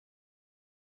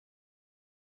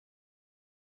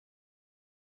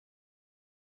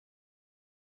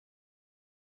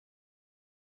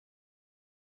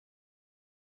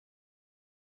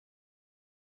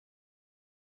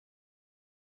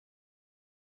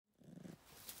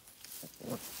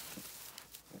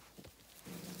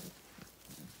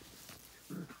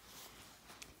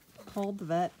Called the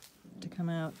vet to come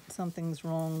out. Something's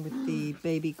wrong with the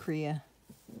baby cria,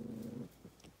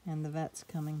 and the vet's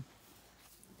coming.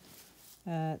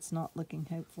 It's not looking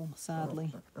hopeful,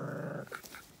 sadly.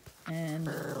 And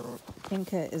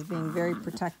Inca is being very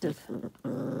protective,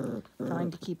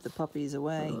 trying to keep the puppies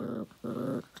away.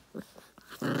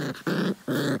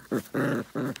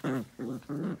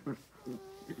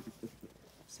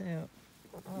 So,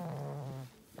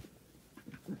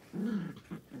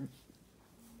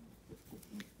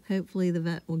 hopefully the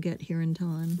vet will get here in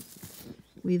time.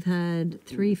 We've had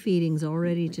 3 feedings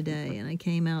already today, and I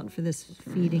came out for this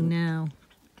feeding now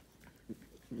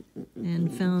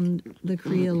and found the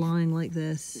cria lying like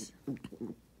this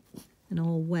and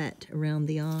all wet around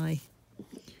the eye.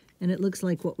 And it looks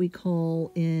like what we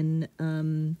call in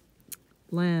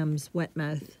lambs, wet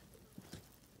mouth.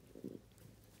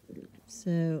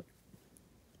 So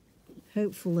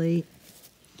hopefully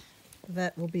the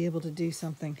vet will be able to do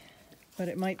something. But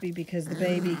it might be because the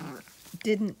baby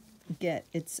didn't get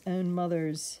its own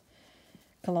mother's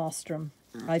colostrum.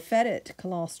 I fed it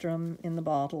colostrum in the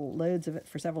bottle, loads of it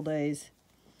for several days,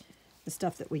 the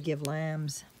stuff that we give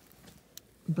lambs,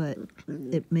 but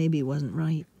it maybe wasn't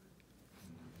right.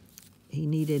 He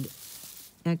needed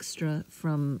extra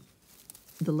from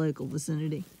the local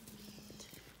vicinity.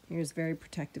 Here's very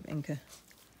protective Inca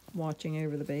watching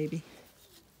over the baby.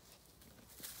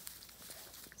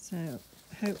 So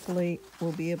hopefully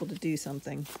we'll be able to do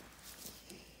something,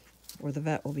 or the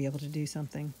vet will be able to do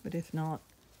something, but if not,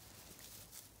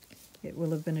 it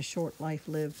will have been a short life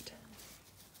lived.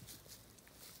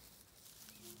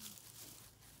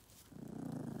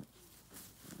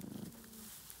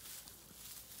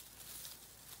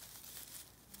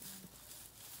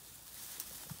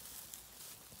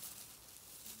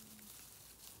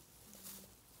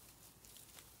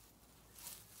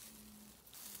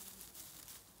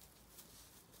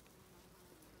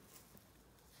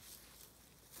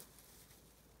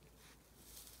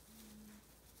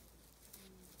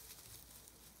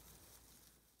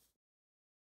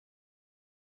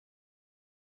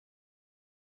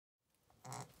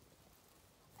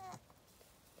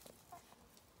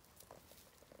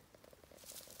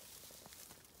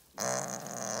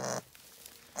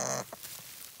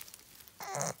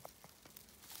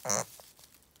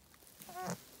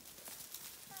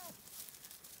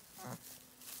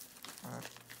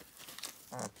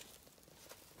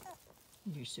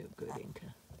 You're so good, Inca.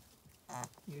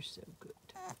 You're so good.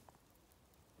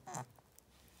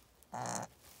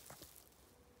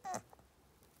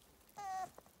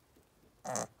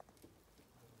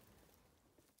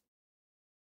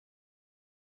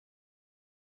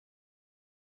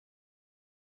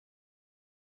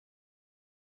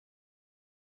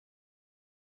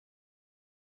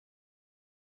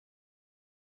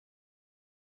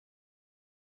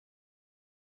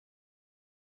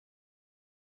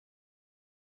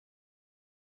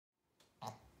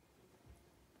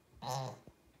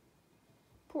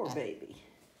 Poor baby.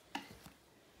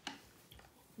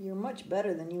 You're much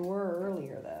better than you were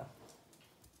earlier, though.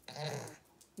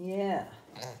 Yeah.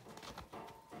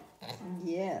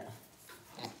 Yeah.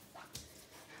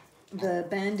 The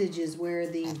bandage is where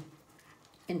the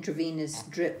intravenous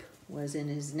drip was in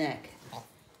his neck.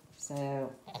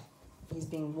 So he's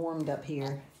being warmed up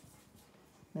here.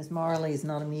 Miss Marley's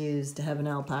not amused to have an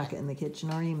alpaca in the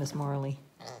kitchen, are you, Miss Marley?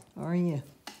 Are you?